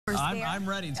I'm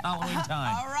ready. It's Halloween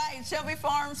time. All right. Shelby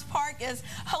Farms Park is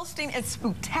hosting its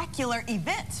spectacular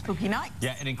event, Spooky Nights.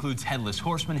 Yeah, it includes Headless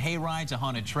Horseman, hay rides, a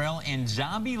haunted trail, and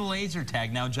zombie laser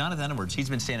tag. Now, Jonathan Edwards, he's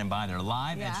been standing by there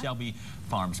live at Shelby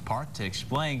Farms Park to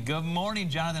explain. Good morning,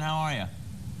 Jonathan. How are you?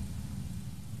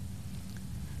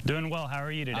 Doing well. How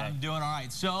are you today? I'm doing all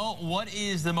right. So, what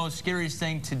is the most scariest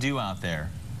thing to do out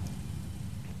there?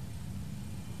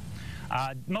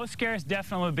 Most scariest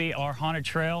definitely would be our haunted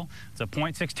trail. It's a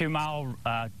 0.62 mile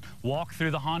walk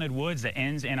through the haunted woods that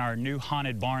ends in our new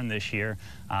haunted barn this year.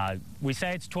 We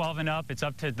say it's 12 and up. It's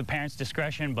up to the parents'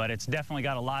 discretion, but it's definitely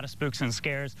got a lot of spooks and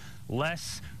scares.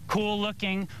 Less cool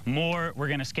looking, more we're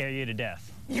going to scare you to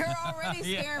death. You're already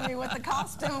scaring me with the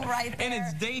costume right there. And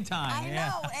it's daytime. I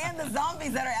know, and the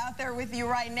zombies that are out there with you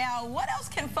right now. What else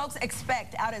can folks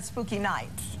expect out at Spooky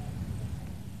Nights?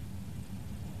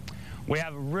 We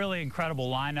have a really incredible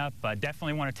lineup.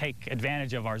 Definitely want to take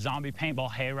advantage of our zombie paintball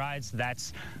hay rides.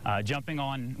 That's jumping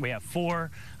on. We have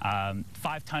 4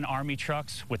 5-ton Army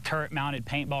trucks with turret-mounted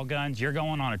paintball guns. You're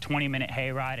going on a 20-minute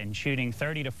hay ride and shooting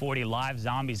 30 to 40 live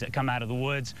zombies that come out of the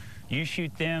woods. You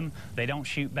shoot them, they don't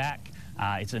shoot back.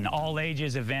 It's an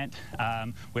all-ages event.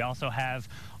 We also have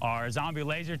our zombie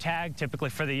laser tag, typically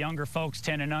for the younger folks,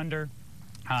 10 and under.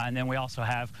 And then we also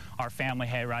have our family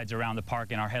hay rides around the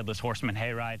park and our Headless Horseman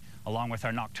hay ride, along with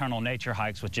our nocturnal nature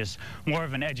hikes, which is more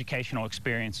of an educational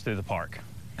experience through the park.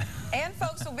 And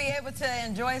folks will be able to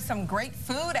enjoy some great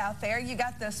food out there. You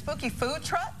got the spooky food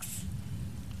trucks?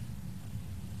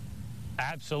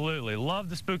 Absolutely. Love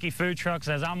the spooky food trucks.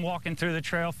 As I'm walking through the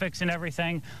trail fixing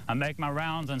everything, I make my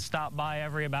rounds and stop by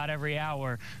about every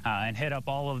hour and hit up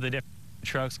all of the different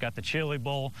trucks. Got the chili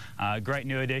bowl, great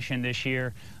new addition this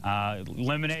year.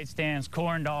 Lemonade stands,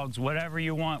 corn dogs, whatever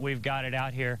you want, we've got it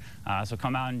out here. So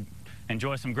come out and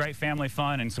enjoy some great family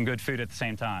fun and some good food at the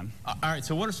same time. All right,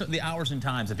 so what are the hours and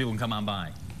times that people can come on by?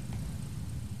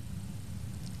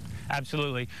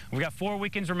 Absolutely. We've got 4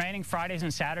 weekends remaining, Fridays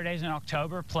and Saturdays in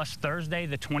October, plus Thursday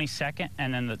the 22nd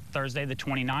and then the Thursday the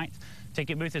 29th.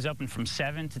 Ticket booth is open from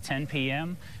 7 to 10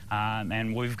 p.m.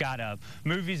 And we've got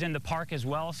movies in the park as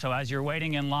well. So as you're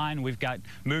waiting in line, we've got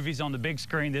movies on the big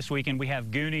screen this weekend. We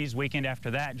have Goonies, weekend after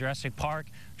that, Jurassic Park,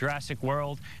 Jurassic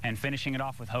World, and finishing it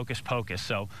off with Hocus Pocus.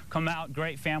 So come out,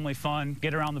 great family fun,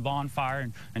 get around the bonfire,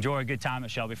 and enjoy a good time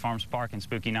at Shelby Farms Park and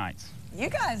Spooky Nights. You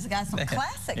guys got some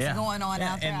classics going on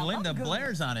out there. And Linda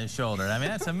Blair's on his shoulder. I mean,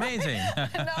 that's amazing. I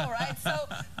know, right? So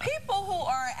people who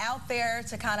are out there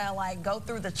to kind of like go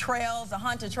through the trails, the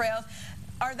haunted trails,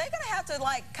 are they going to have to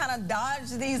like kind of dodge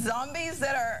these zombies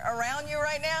that are around you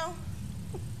right now?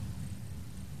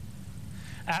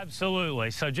 Absolutely.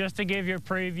 So just to give you a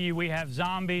preview, we have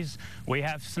zombies, we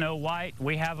have Snow White,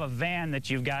 we have a van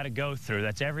that you've got to go through.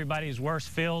 That's everybody's worst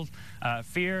fear.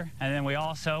 And then we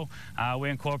also, we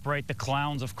incorporate the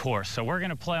clowns, of course. So we're going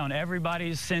to play on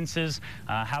everybody's senses,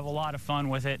 have a lot of fun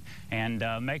with it, and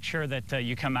make sure that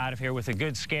you come out of here with a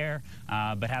good scare,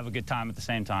 but have a good time at the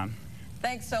same time.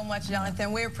 Thanks so much,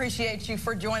 Jonathan. We appreciate you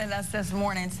for joining us this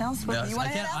morning. Sounds spooky. You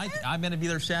want to head out there? I'm going to be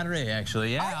there Saturday,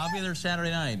 actually. Yeah, I'll be there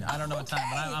Saturday night. I don't know what time,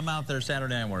 but I'm out there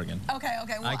Saturday night working. Okay.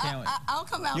 Well, I'll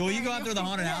come out there. Will you go out there to the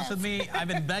haunted house with me? I've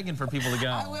been begging for people to go.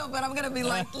 I will, but I'm going to be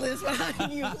like Liz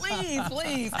behind you.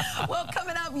 Please. Well,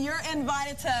 coming up, you're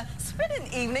invited to spend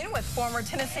an evening with former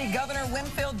Tennessee Governor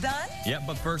Winfield Dunn. Yeah,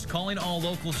 but first, calling all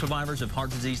local survivors of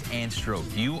heart disease and stroke.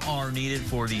 You are needed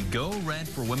for the Go Red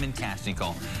for Women casting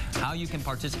call. How you can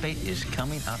participate is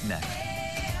coming up next.